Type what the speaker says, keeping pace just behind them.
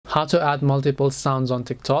How to add multiple sounds on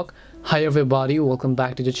TikTok. Hi everybody, welcome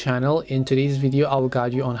back to the channel. In today's video I will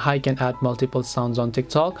guide you on how you can add multiple sounds on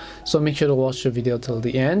TikTok, so make sure to watch the video till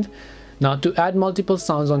the end. Now, to add multiple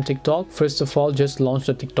sounds on TikTok, first of all, just launch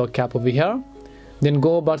the TikTok app over here. Then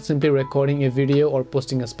go about simply recording a video or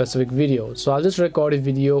posting a specific video. So I'll just record a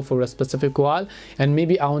video for a specific while, and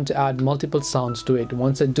maybe I want to add multiple sounds to it.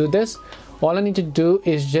 Once I do this, all I need to do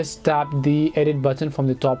is just tap the edit button from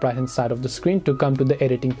the top right hand side of the screen to come to the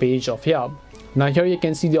editing page of here. Now here you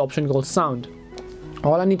can see the option called sound.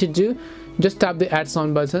 All I need to do, just tap the add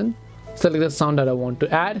sound button, select the sound that I want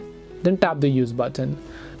to add, then tap the use button.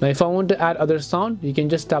 Now if I want to add other sound, you can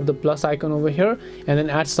just tap the plus icon over here and then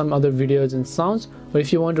add some other videos and sounds. Or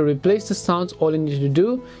if you want to replace the sounds, all you need to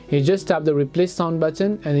do is just tap the replace sound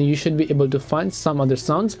button, and then you should be able to find some other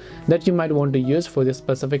sounds that you might want to use for this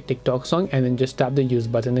specific TikTok song, and then just tap the use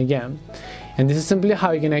button again. And this is simply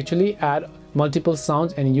how you can actually add multiple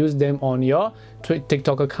sounds and use them on your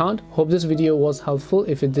TikTok account. Hope this video was helpful.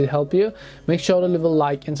 If it did help you, make sure to leave a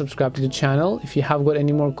like and subscribe to the channel. If you have got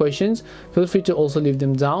any more questions, feel free to also leave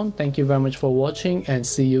them down. Thank you very much for watching, and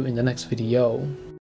see you in the next video.